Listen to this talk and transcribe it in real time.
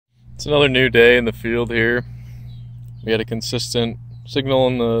It's another new day in the field here. We had a consistent signal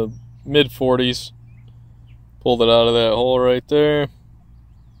in the mid 40s. Pulled it out of that hole right there.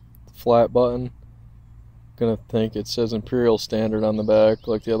 Flat button. Gonna think it says Imperial Standard on the back,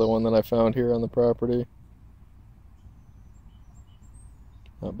 like the other one that I found here on the property.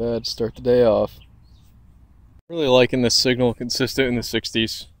 Not bad. Start the day off. Really liking this signal, consistent in the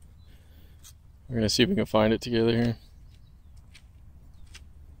 60s. We're gonna see if we can find it together here.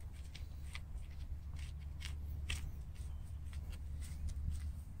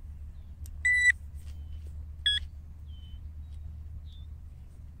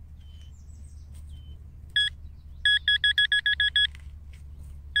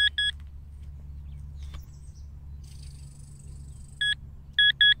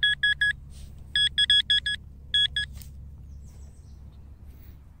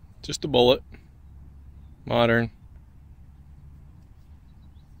 Just a bullet. Modern.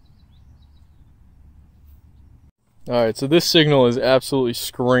 Alright, so this signal is absolutely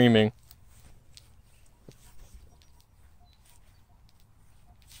screaming.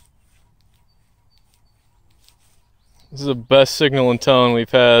 This is the best signal and tone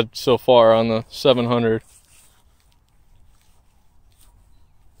we've had so far on the 700.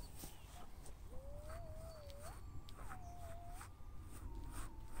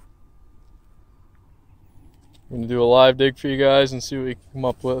 I'm going to do a live dig for you guys and see what we can come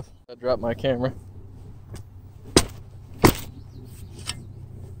up with. I dropped my camera.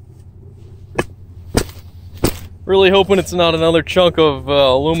 Really hoping it's not another chunk of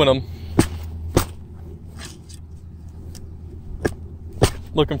aluminum.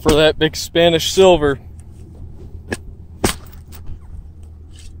 Looking for that big Spanish silver.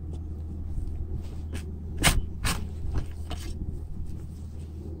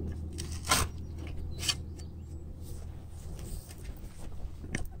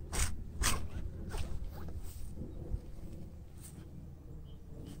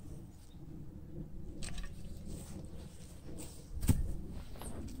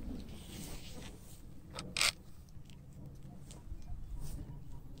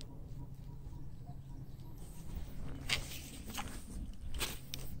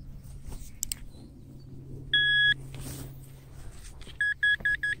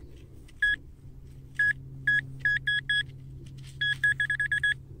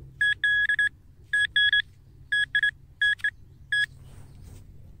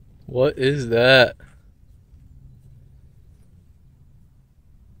 What is that?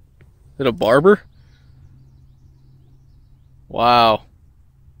 Is it a barber? Wow.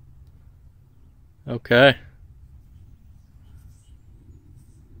 Okay.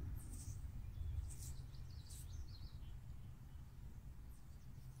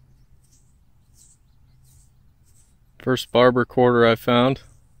 First barber quarter I found.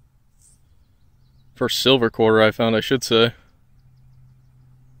 First silver quarter I found, I should say.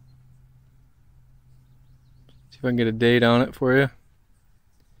 If I can get a date on it for you.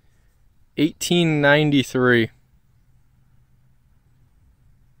 1893.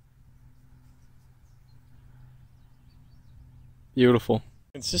 Beautiful.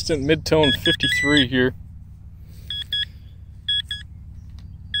 Consistent mid-tone 53 here.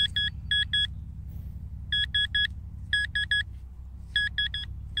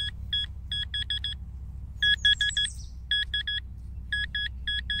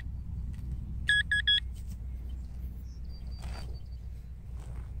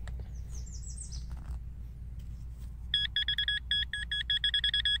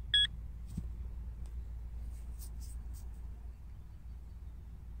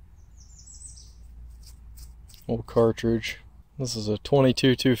 Old cartridge. This is a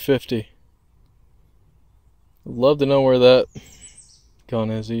 22-250. I'd love to know where that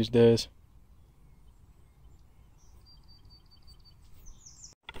gun is these days.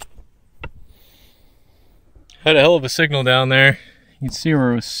 Had a hell of a signal down there. You can see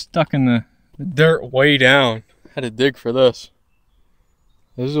where it was stuck in the dirt way down. Had to dig for this.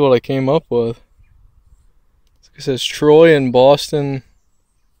 This is what I came up with. It says Troy and Boston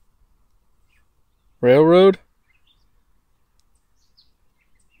Railroad.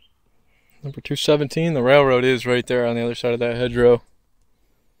 Number 217, the railroad is right there on the other side of that hedgerow.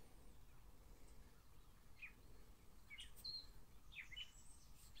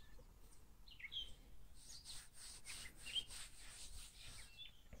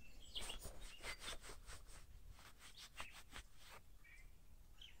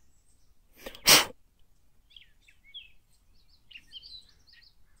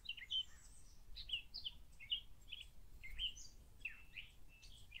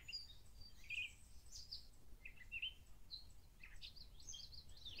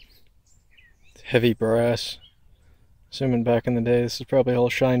 Heavy brass. Assuming back in the day, this is probably all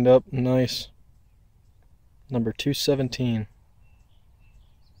shined up and nice. Number 217.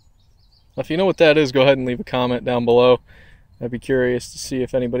 If you know what that is, go ahead and leave a comment down below. I'd be curious to see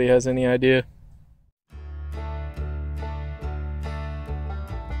if anybody has any idea.